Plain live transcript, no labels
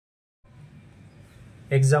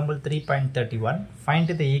Example 3.31. Find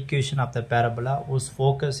the equation of the parabola whose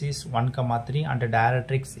focus is 1,3 and the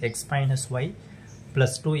directrix x minus y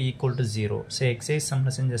plus 2 equal to 0. So exercise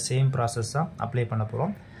sumla senja same process apply பண்ண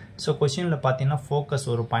போறோம். So questionல பாத்தீங்கன்னா focus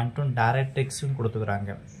ஒரு பாயிண்ட்டும் directrixும்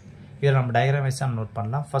கொடுத்துக்கறாங்க. இத நம்ம diagram வைஸா note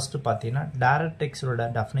பண்ணலாம். First பாத்தீங்கன்னா directrix ஓட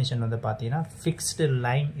டெஃபினிஷன் வந்து பாத்தீங்கன்னா fixed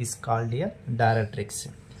line is called a directrix.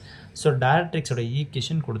 So directrix ஓட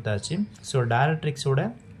ஈக்குவேஷன் கொடுத்தாச்சு. So directrix ஓட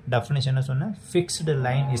definition is fixed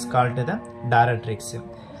line is called the directrix.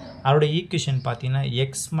 Our equation pathina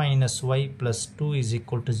x minus y plus 2 is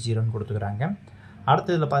equal to 0 கொடுத்துக்கறாங்க.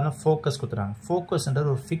 அடுத்ததுல பாத்தீங்கன்னா focus கொடுத்துறாங்க. Focus என்ற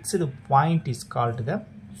ஒரு fixed point is called the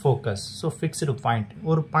focus. So fixed point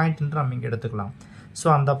ஒரு point என்று நம்ம இங்க எடுத்துக்கலாம். So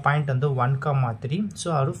அந்த பாயிண்ட் வந்து 1,3. So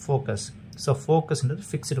அது focus. So focus என்றது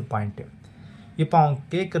fixed point. இப்போ அவங்க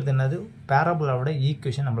கேக்குறது என்னது parabola-ஓட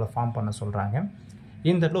ஈக்குவேஷன் நம்மள ஃபார்ம் பண்ண சொல்றாங்க.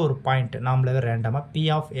 இந்த இடத்துல ஒரு பாயிண்ட் நாமளே ரேண்டமா p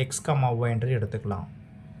of x, y என்று எடுத்துக்கலாம்.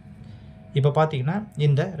 இப்போ பாத்தீங்கன்னா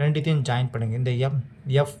இந்த ரெண்டுத்தையும் ஜாயின் பண்ணுங்க. இந்த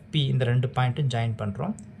fp இந்த ரெண்டு பாயிண்ட்டும் ஜாயின்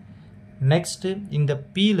பண்றோம். நெக்ஸ்ட் இந்த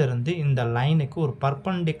p ல இருந்து இந்த லைனுக்கு ஒரு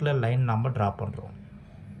பெர்பெண்டிகுலர் லைன் நாம டிரா பண்றோம்.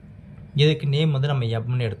 இதுக்கு நேம் வந்து நம்ம m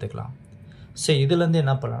ன்னு எடுத்துக்கலாம். சோ இதுல இருந்து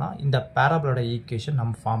என்ன பண்ணலாம், இந்த parabola-ஓட ஈக்குவேஷன்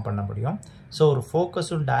நம்ம ஃபார்ம் பண்ண முடியும். சோ ஒரு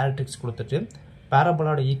ஃபோக்கஸும் டைரக்ட்ரிக்ஸ் கொடுத்துட்டு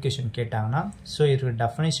parabola-ஓட ஈக்குவேஷன் கேட்டாங்கன்னா சோ இதுக்கு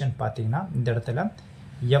டெஃபினிஷன் பாத்தீங்கன்னா இந்த இடத்துல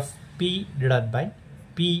fp divided by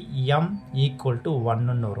pm equal to 1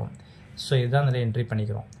 ன்னு வரும். சோ இதான் அதுல என்ட்ரி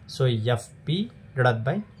பண்ணிக்கிறோம். So fp divided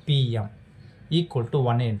by pm equal to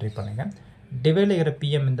 1 entry பண்ணுங்க. டிவைட் ஆகிற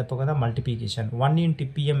pm இந்த பக்கம் தான் மல்டிப்ளிகேஷன். 1 into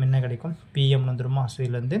pm என்ன கிடைக்கும், pm வந்துருமா. சோ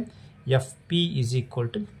இதுல இருந்து fp is equal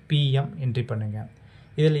to pm entry பண்ணுங்க.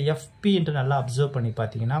 இதுல fp என்று நல்லா அப்சர்வ் பண்ணி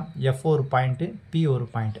பாத்தீங்கன்னா f ஒரு பாயிண்ட், p ஒரு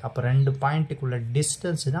பாயிண்ட். அப்ப ரெண்டு பாயிண்ட்க்குள்ள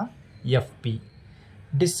டிஸ்டன்ஸ் தான் fp.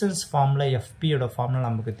 டிஸ்டன்ஸ் ஃபார்முலா fp ஓட ஃபார்முலா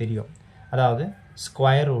நமக்கு தெரியும். அதாவது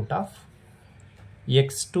square root of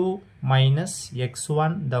x2 minus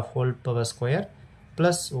x1 the whole power square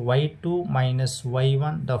plus y2 minus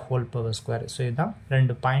y1 the whole power square. So இதான்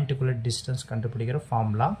ரெண்டு பாயிண்ட்க்குள்ள டிஸ்டன்ஸ் கண்டுபிடிக்கிற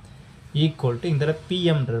ஃபார்முலா. ஈக்குவல் டு இந்த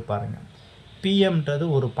pmன்றது பாருங்க. pmன்றது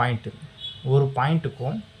ஒரு பாயிண்ட், ஒரு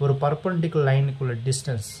பாயிண்ட்டுக்கும் ஒரு பெர்பெண்டிகுலர் லைனுக்குள்ள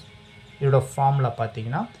டிஸ்டன்ஸ். இதோட ஃபார்முலா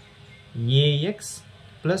பாத்தீங்கன்னா ax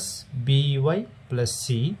plus by plus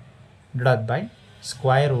c divided by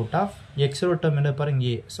square root of x ஓட term என்ன பாருங்க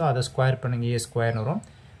a. சோ அத ஸ்கொயர் பண்ணுங்க, a ஸ்கொயர் வரும்.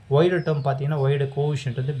 y ஓட term பாத்தீங்கன்னா y ஓட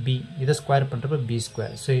கோஎஃபிஷியன்ட் வந்து b. இத ஸ்கொயர் பண்றப்ப b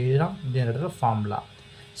ஸ்கொயர். சோ இதுதான் இதோட ஃபார்முலா.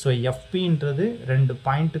 சோ fp ன்றது ரெண்டு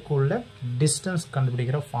பாயிண்ட்க்குள்ள டிஸ்டன்ஸ்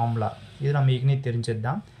கண்டுபிடிக்கிற ஃபார்முலா. இது நம்ம ஏற்கனவே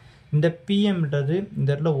தெரிஞ்சதுதான். இந்த pm ன்றது இந்த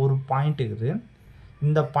இடத்துல ஒரு பாயிண்ட் இருக்குது.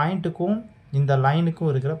 இந்த பாயிண்ட்க்கும் இந்த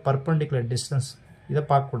லைனுக்கும் இருக்கிற பெர்பெண்டிகுலர் டிஸ்டன்ஸ் இத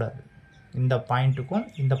பார்க்க கூடாது. இந்த பாயிண்ட்க்கும்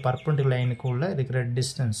இந்த பெர்பெண்டிகுலர் லைனுக்கும் உள்ள இருக்கிற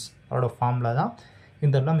டிஸ்டன்ஸ் அதோட ஃபார்முலா தான்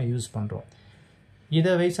இந்த இடத்துல நம்ம யூஸ் பண்றோம்.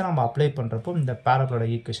 இத வைஸா நம்ம அப்ளை பண்றப்போ இந்த parabola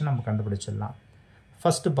ஈக்குவேஷன் நம்ம கண்டுபிடிச்சிடலாம்.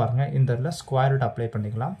 ஃபர்ஸ்ட் பாருங்க இந்த இடத்துல ஸ்கொயர் ரூட் அப்ளை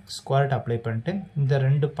பண்ணிக்கலாம். ஸ்கொயர் ரூட் அப்ளை பண்ணிட்டு இந்த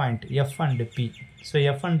ரெண்டு point f and p. So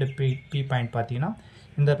f and p point பாத்தீங்கன்னா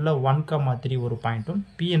இந்த இடத்துல 1,3 ஒரு பாயிண்ட்டும்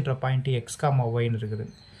p என்ற பாயிண்ட் x, y ன்னு இருக்குது.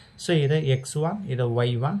 சோ இத x1, இத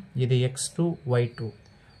y1, இது x2, y2.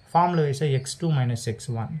 Formula வைஸா x2 minus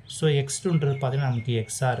x1. So x2 ன்றது பாத்தீங்கன்னா நமக்கு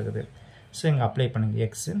x ஆ இருக்குது. சோ இங்க அப்ளை பண்ணுங்க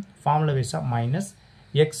x. ஃபார்முலா வைஸா மைனஸ்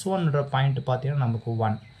x1 ன்ற பாயிண்ட் பாத்தீங்கன்னா நமக்கு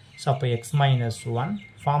 1. சோ அப்ப x minus 1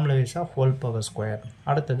 formula வைஸா whole power square.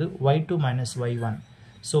 அடுத்து y2 minus y1.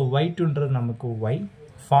 So y2 ன்றது நமக்கு y.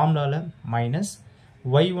 ஃபார்முலால மைனஸ்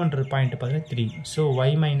y1 ன்ற பாயிண்ட் பாத்தீங்கன்னா 3. So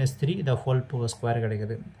y minus 3 the whole power square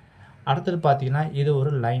கிடைக்குது. அடுத்து பாத்தீங்கன்னா இது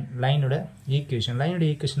ஒரு லைனோட ஈக்குவேஷன். லைனோட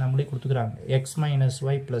ஈக்குவேஷன் நம்மளே கொடுத்துக்கறாங்க. x minus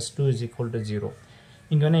y plus 2 is equal to 0.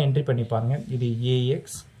 இங்க வேணா என்ட்ரி பண்ணி பாருங்க. இது ax,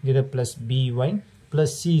 இது plus by plus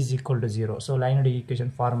c is equal to 0. So லைனோட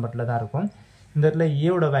equation ஃபார்மட்ல தான் இருக்கும். இந்த இடத்துல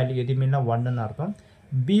a ஓட வேல்யூ எதுமேனா 1 ன்னு அர்த்தம்.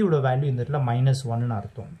 b ஓட வேல்யூ இந்த இடத்துல -1 ன்னு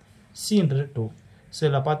அர்த்தம். c ன்றது 2. சோ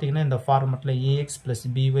இதல பாத்தீங்கன்னா இந்த ஃபார்மட்ல ax plus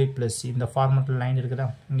by plus c இந்த ஃபார்மட்ல லைன் இருக்குதா,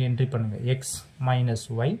 இங்க என்ட்ரி பண்ணுங்க. x minus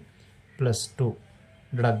y plus 2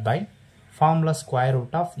 divided by formula square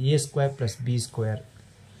root of a square plus b square.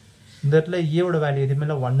 இந்த இடத்துல a ஓட வேல்யூ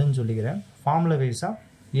எதுமேல 1 ன்னு சொல்லிக்கிறேன். Formula வைஸா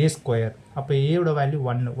a square. அப்ப a ஓட வேல்யூ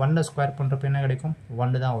 1. 1 ஸ்கொயர் பண்றப்ப என்ன கிடைக்கும்,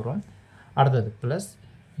 1 தான் வரும். அடுத்து பிளஸ்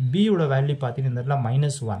b ஓட வேல்யூ பாத்தீங்கன்னா இந்த இடத்துல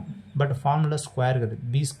 -1. பட் ஃபார்முலா ஸ்கொயர் இருக்குது,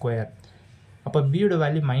 b ஸ்கொயர். அப்ப b ஓட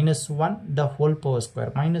value -1 the whole power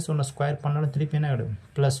square. -1 square பண்ணாலும் திருப்பி என்ன கிடைக்கும்,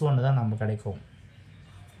 +1 தான் நமக்கு கிடைக்கும்.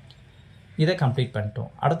 இத கம்ப்ளீட்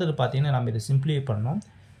பண்ணிட்டோம். அடுத்து பாத்தீங்கன்னா நம்ம இத சிம்பிளிஃபை பண்ணோம்.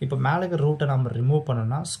 இப்போ மேல இருக்க ரூட்டை நம்ம ரிமூவ்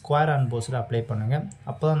பண்ணனும்னா square on both side apply பண்ணுங்க.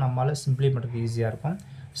 அப்பதான் நம்மால சிம்பிளிஃபை பண்றது ஈஸியா இருக்கும்.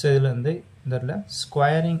 சோ இதுல இருந்து இந்த இடத்துல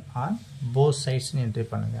ஸ்கொயரிங் ஆன் போத் சைட்ஸ் னு என்ட்ரி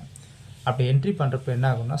பண்ணுங்க. அப்படி என்ட்ரி பண்றப்ப என்ன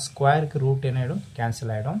ஆகும்னா ஸ்கொயருக்கு ரூட் என்ன ஆயிடும்,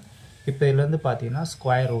 கேன்சல் ஆயிடும். இப்போ இதுல இருந்து பாத்தீங்கன்னா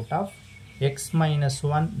square root of x minus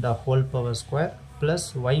 1 the whole power square plus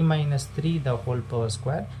y minus 3 the whole power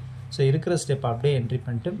square. So இருக்கிற ஸ்டெப் அப்படியே என்ட்ரி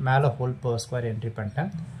பண்ணிட்டு மேலே ஹோல் பவர் ஸ்கொயர் என்ட்ரி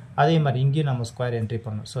பண்ணிட்டேன். அதே மாதிரி இங்கேயும் நம்ம ஸ்கொயர் என்ட்ரி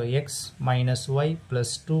பண்ணணும். So X minus Y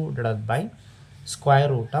plus 2 divide by square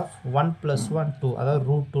root of 1 + 1 2, அதாவது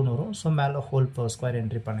ரூட் 2ன்னு வரும். ஸோ மேலே ஹோல் பவர் ஸ்கொயர்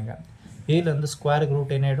என்ட்ரி பண்ணுங்கள். இதில் ஸ்கொயருக்கு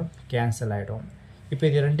ரூட் என்ன ஆகிடும், கேன்சல் ஆகிடும். இப்போ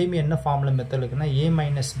இது ரெண்டுமே என்ன ஃபார்முலா மெத்தட் இருக்குன்னா a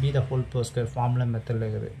minus be the whole power square formula மெத்தடில்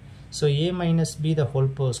இருக்குது. So a minus be the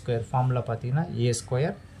whole power square formula பார்த்தீங்கன்னா a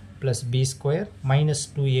square plus B square minus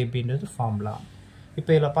 2ab formula.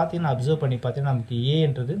 இப்போ இதில் பார்த்தீங்கன்னா அப்சர்வ் பண்ணி பார்த்தீங்கன்னா நமக்கு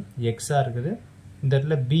ஏன்றது எக்ஸாக இருக்குது, இந்த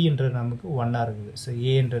இடத்துல பின்றது நமக்கு 1ஆக இருக்குது. ஸோ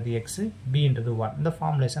ஏன்றது எக்ஸு, பின்றது 1. இந்த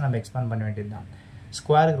ஃபார்முலேஷன் நம்ம எக்ஸ்பேண்ட் பண்ண வேண்டியது தான்.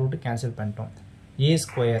 ஸ்கொயருக்கு ரூட்டு கேன்சல் பண்ணிட்டோம். ஏ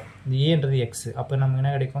ஸ்கொயர், இந்த ஏன்றது எக்ஸு, அப்போ நமக்கு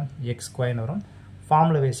என்ன கிடைக்கும், எக்ஸ் ஸ்கொயர்னு வரும்.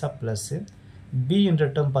 ஃபார்முலா வைஸாக ப்ளஸ்ஸு பின்ற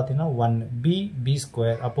டேர்ம் பார்த்தீங்கன்னா 1 பி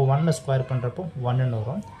ஸ்கொயர், அப்போ 1 ஸ்கொயர் பண்ணுறப்போ 1ன்னு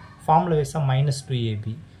வரும். ஃபார்முலா வைஸாக minus 2ab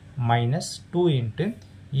minus 2 into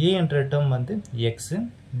a என்ற டேர்ம் எக்ஸு,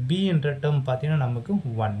 b என்ற டேர்ம் பார்த்தீங்கன்னா நமக்கு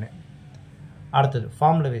 1. அடுத்தது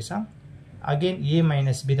ஃபார்முலா வைஸாக again a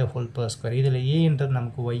minus be the whole power square. இதில் a என்றது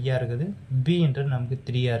நமக்கு ஒய்யாக இருக்குது, b என்றது நமக்கு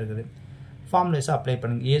 3ஆக இருக்குது. ஃபார்முலா வைஸாக அப்ளை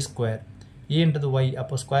பண்ணுங்கள். a ஸ்கொயர், a என்றது ஒய்,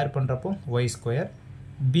 அப்போ ஸ்கொயர் பண்ணுறப்போ ஒய் ஸ்கொயர்,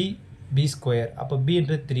 பி ஸ்கொயர், அப்போ b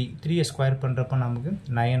என்றது 3 ஸ்கொயர் பண்ணுறப்போ நமக்கு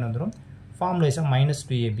 9 வந்துடும். ஃபார்முலா வைஸாக மைனஸ்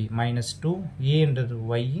 2ab மைனஸ் 2, a என்றது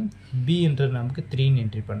ஒய், b என்றது நமக்கு 3ன்னு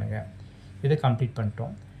என்ட்ரி பண்ணுங்கள். இதை கம்ப்ளீட்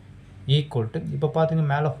பண்ணிட்டோம். ஈக்குவல் டு இப்போ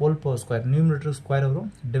பார்த்தீங்கன்னா மேலே whole power square, numerator square வரும்,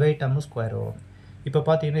 டிவைட் டேர்மும் ஸ்கொயர் வரும். இப்போ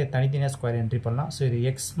பார்த்தீங்கன்னா தனித்தனியாக ஸ்கொயர் என்ட்ரி பண்ணலாம். ஸோ இது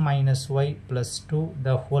X minus Y plus 2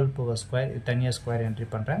 the whole power square, இது தனியாக ஸ்கொயர் என்ட்ரி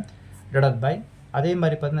பண்ணுறேன். டிவைட் பை அதே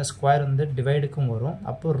மாதிரி பார்த்தீங்கன்னா ஸ்கொயர் டிவைடுக்கும் வரும்,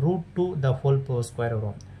 அப்போ root 2 the whole power square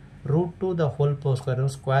வரும். Root 2 the whole power square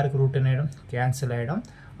வரும், ஸ்கொயருக்கு ரூட் என்ன ஆகிடும், கேன்சல் ஆகிடும்.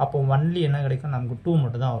 அப்போ ஒன்லி என்ன கிடைக்கும், நமக்கு 2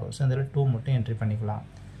 மட்டும் தான் வரும். ஸோ இதில் 2 மட்டும் என்ட்ரி பண்ணிக்கலாம்.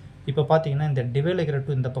 இப்போ பார்த்தீங்கன்னா இந்த டிவைட் இருக்கிற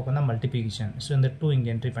 2 இந்த பக்கம் தான் மல்டிபிகேஷன். ஸோ இந்த 2 இங்கே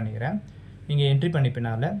என்ட்ரி பண்ணிக்கிறேன். இங்கே என்ட்ரி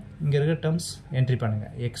பண்ணிப்பினால இங்கே இருக்கிற டேர்ம்ஸ் என்ட்ரி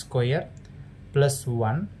பண்ணுங்கள். X square plus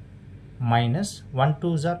 1 minus 1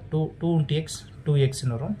 2s are 2 into X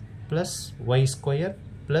 2xன்னு வரும், plus Y square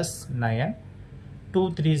plus 9, 2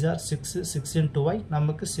 3s are 6 into Y,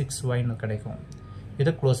 நமக்கு 6yன்னு கிடைக்கும்.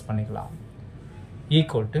 இதை க்ளோஸ் பண்ணிக்கலாம்.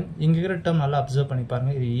 ஈக்குவல் டு இங்கே இருக்கிற டேர்ம் நல்லா அப்சர்வ் பண்ணி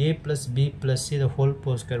பாருங்கள். இது a plus B plus see the whole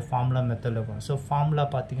power square formula மெத்தடில் இருக்கும். ஸோ ஃபார்முலா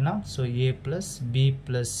பார்த்தீங்கன்னா so a plus B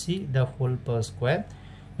plus see the whole power square.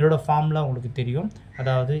 இதோட ஃபார்முலா உங்களுக்கு தெரியும்,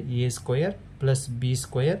 அதாவது a square plus B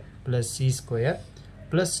square plus C square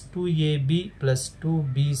plus 2ab plus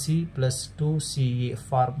 2bc plus 2ca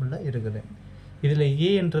formula இருக்குது. இதில்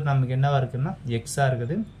a என்றது நமக்கு என்னவாக இருக்குதுன்னா எக்ஸாக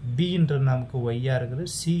இருக்குது, b என்றது நமக்கு ஒய்யாக இருக்குது,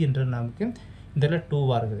 c என்றது நமக்கு இதில்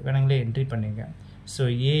 2வாக இருக்குது. வேணுங்களே என்ட்ரி பண்ணிங்க. ஸோ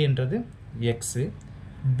a என்றது எக்ஸு,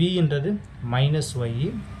 b என்றது மைனஸ் ஒய்,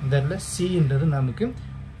 இந்த இடத்துல c என்றது நமக்கு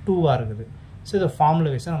 2வாக இருக்குது. ஸோ இதை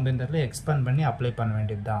ஃபார்முலா வைஸாக நம்ம இந்த இடத்துல எக்ஸ்பேண்ட் பண்ணி அப்ளை பண்ண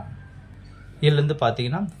வேண்டியது தான். இதுலேருந்து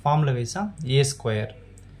பார்த்தீங்கன்னா ஃபார்முலா வைஸாக a ஸ்கொயர்,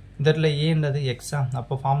 இந்த இடத்துல a என்றது எக்ஸா,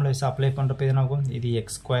 அப்போ ஃபார்முலா வைஸாக அப்ளை பண்ணுறப்போ எதுனாகும், இது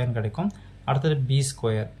எக்ஸ் ஸ்கொயர்னு கிடைக்கும். அடுத்தது b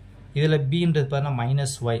ஸ்கொயர், இதில் bன்றது பார்த்தீங்கன்னா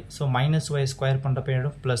minus Y, so minus Y square பண்ணுறப்போ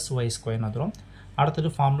என்னடும் ப்ளஸ் ஒய் ஸ்கொயர்னு வந்துடும். அடுத்தது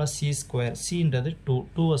ஃபார்முலா சி ஸ்கொயர், சின்றது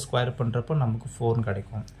 2 ஸ்கொயர் பண்ணுறப்போ நமக்கு 4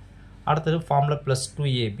 கிடைக்கும். அடுத்தது formula plus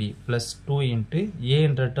 2ab plus 2 into a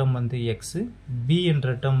என்ற டேர்ம் எக்ஸு, b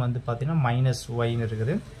என்ற டேர்ம் பார்த்தீங்கன்னா மைனஸ் ஒய்னு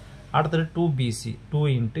இருக்குது. அடுத்தது 2bc 2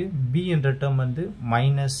 இன்ட்டு b என்ற டேர்ம்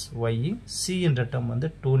மைனஸ் ஒய், c என்ற டேர்ம்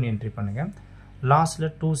 2ன்னு என்ட்ரி பண்ணுங்கள். லாஸ்ட்டில்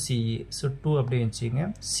 2ca, ஸோ 2 அப்படியே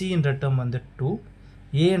வச்சுங்க. c என்ற டேர்ம் 2,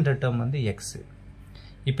 a என்ற டேர்ம் எக்ஸு.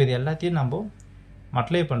 இப்போ இது எல்லாத்தையும் நம்ம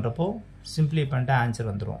மல்டிப்ளை பண்ணுறப்போ சிம்பிளி பண்ணிட்டு ஆன்சர்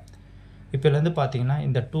வந்துடும். இப்போ இதுலேருந்து பார்த்தீங்கன்னா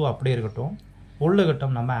இந்த 2 அப்படியே இருக்கட்டும், உள்ள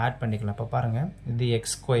கட்டம் நம்ம ஆட் பண்ணிக்கலாம். இப்போ பாருங்கள், இது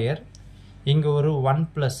எக்ஸ் ஸ்கொயர், இங்கே ஒரு 1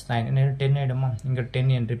 + 9 10 ஆகிடுமா, இங்கே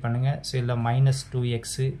 10 என்ட்ரி பண்ணுங்கள். ஸோ இல்லை minus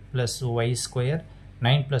 2x plus Y square,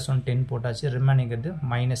 9 + 1 10 போட்டாச்சு, ரிமைனிங்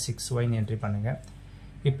மைனஸ் 6yன்னு என்ட்ரி பண்ணுங்கள்.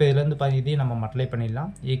 இப்போ இதுலேருந்து பார்த்தீங்கன்னா இதையும் நம்ம மல்டிப்ளை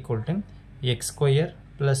பண்ணிடலாம். Equal to X square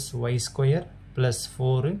plus Y square plus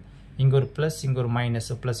 4, இங்கே ஒரு ப்ளஸ் இங்கே ஒரு minus,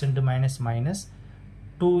 so plus into minus minus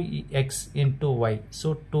 2x into y, so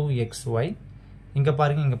 2xy. இங்கே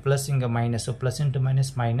பாருங்கள், இங்கே ப்ளஸ் இங்கே minus, so plus into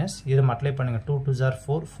minus minus, இதை மல்டிப்ளை பண்ணுங்கள். 2 2s are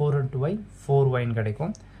 4, 4 into y 4yன்னு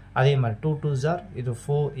கிடைக்கும். அதே மாதிரி 2 2s are இது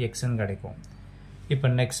 4xன்னு கிடைக்கும். இப்போ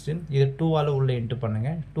நெக்ஸ்ட்டு இது 2ஆல் உள்ளே இன்ட்டு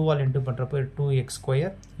பண்ணுங்கள். 2ஆல் இன்ட்டு பண்ணுறப்போ 2x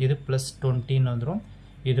ஸ்கொயர், இது ப்ளஸ் 20ன்னு வந்துடும்,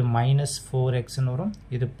 இது மைனஸ் 4xன்னு வரும்,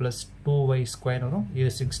 இது ப்ளஸ் 2y ஸ்கொயர் வரும், இது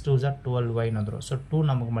 6 2s are 12yன்னு வந்துடும். ஸோ 2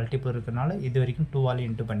 நமக்கு மல்டிபிள் இருக்கிறதுனால இது வரைக்கும் 2ஆல்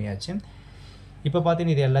இன்ட்டு பண்ணியாச்சு. இப்போ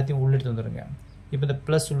பார்த்தீங்கன்னா இது எல்லாத்தையும் உள்ளிட்டு வந்துடுங்க. இப்போ இந்த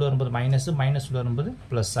ப்ளஸ் உள்ள வரும்போது மைனஸ், மைனஸ் உள்ள வரும்போது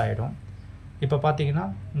ப்ளஸ் ஆகிடும். இப்போ பார்த்தீங்கன்னா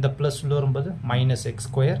இந்த ப்ளஸ் உள்ள வரும்போது minus X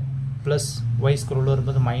square plus y square உள்ள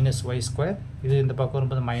வரும்போது minus y square, இது இந்த பக்கம்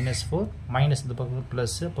வரும்போது minus 4, minus இந்த பக்கம்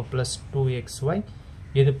plus, அப்போ plus 2xy,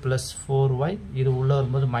 இது plus 4y, இது உள்ள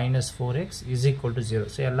வரும்போது minus 4x is equal to 0.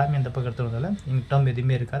 So எல்லாமே இந்த பக்கம் எடுத்துறதால இந்த டேர்ம்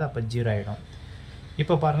எதுவுமே இருக்காது, அப்போ 0 ஆகிடும்.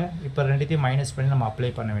 இப்போ பாருங்கள், இப்போ ரெண்டுத்தையும் மைனஸ் பண்ணி நம்ம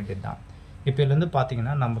அப்ளை பண்ண வேண்டியது தான். இப்போ இதுலேருந்து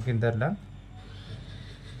பார்த்தீங்கன்னா நமக்கு இந்த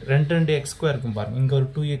ரெண்டு எக்ஸ் ஸ்கொயர் இருக்கும் பாருங்கள். இங்கே ஒரு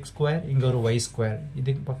 2x ஸ்கொயர், இங்கே ஒரு y ஸ்கொயர்.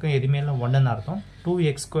 இதுக்கு பக்கம் எதுவுமே இல்லை, ஒன்றுன்னு அர்த்தம்.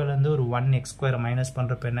 2x ஸ்கொயர்லேருந்து ஒரு 1x ஸ்கொயர் மைனஸ்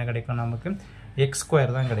பண்ணுறப்ப என்ன கிடைக்கும், நமக்கு எக்ஸ்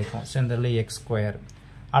ஸ்கொயர் தான் கிடைக்கும். ஸோ இந்த எக்ஸ் ஸ்கொயர்.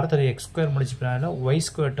 அடுத்தது X square முடிச்சுப்பினால y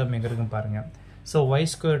square term எங்கே இருக்கும் பாருங்கள். ஸோ y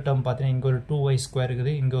ஸ்கொயர் டேர்ம் பார்த்தீங்கன்னா இங்கே ஒரு 2y ஸ்கொயர்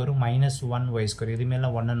இருக்குது, இங்கே ஒரு -1y ஸ்கொயர். எதுவுமே இல்லை,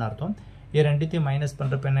 ஒன்றுன்னு அர்த்தம். இது ரெண்டுத்தையும் மைனஸ்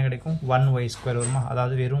பண்ணுறப்ப என்ன கிடைக்கும், 1y ஸ்கொயர் வருமா,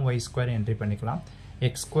 அதாவது வெறும் y ஸ்கொயர் என்ட்ரி பண்ணிக்கலாம்.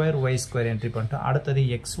 X square Y square entry பண்ணிட்டு அடுத்தது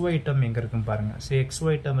xy டேர்ம் எங்கே இருக்குன்னு பாருங்கள். ஸோ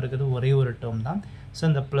xy டேர்ம் இருக்குது ஒரே ஒரு டேர்ம் தான். ஸோ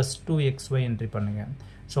இந்த +2xy என்ட்ரி பண்ணுங்கள்.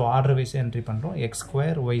 ஸோ ஆர்டர் வைஸ் என்ட்ரி பண்ணுறோம். X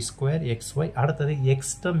square Y square xy. அடுத்தது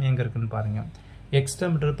எக்ஸ் டேர்ம் எங்கே இருக்குன்னு பாருங்கள். எக்ஸ்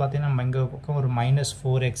டேர்ம்ன்றது பார்த்தீங்கன்னா நம்ம இங்கே பக்கம் ஒரு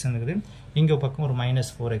 -4x இருக்குது, இங்கே பக்கம் ஒரு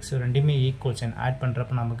 -4x. ரெண்டுமே ஈக்குவல் சைன் ஆட்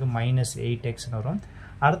பண்ணுறப்ப நமக்கு -8x வரும்.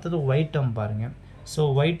 அடுத்தது ஒய் டேர்ம் பாருங்கள். ஸோ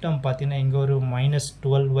ஒய் டேர்ம் பார்த்தீங்கன்னா இங்கே ஒரு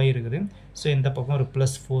 -12y இருக்குது, ஸோ இந்த பக்கம் ஒரு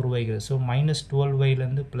 +4y இருக்குது. ஸோ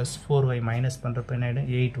 -12yலேருந்து +4y மைனஸ் பண்ணுறப்ப என்ன ஆகிடும்,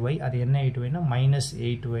 8y. அது என்ன 8yனா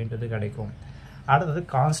 -8yன்றது கிடைக்கும். அடுத்தது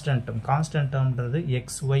கான்ஸ்டன்ட் டேர்ம். கான்ஸ்டன்ட் டேர்ம்ன்றது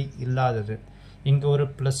xy இல்லாதது. இங்கே ஒரு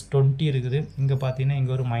 +20 இருக்குது, இங்கே பார்த்தீங்கன்னா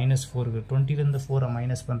இங்கே ஒரு -4 இருக்குது. 20லேருந்து 4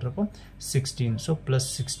 மைனஸ் பண்ணுறப்போ 16. ஸோ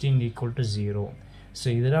 +16 = 0. ஸோ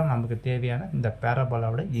இதுதான் நமக்கு தேவையான இந்த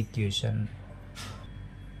பேரபோலாவோட ஈக்குவேஷன்.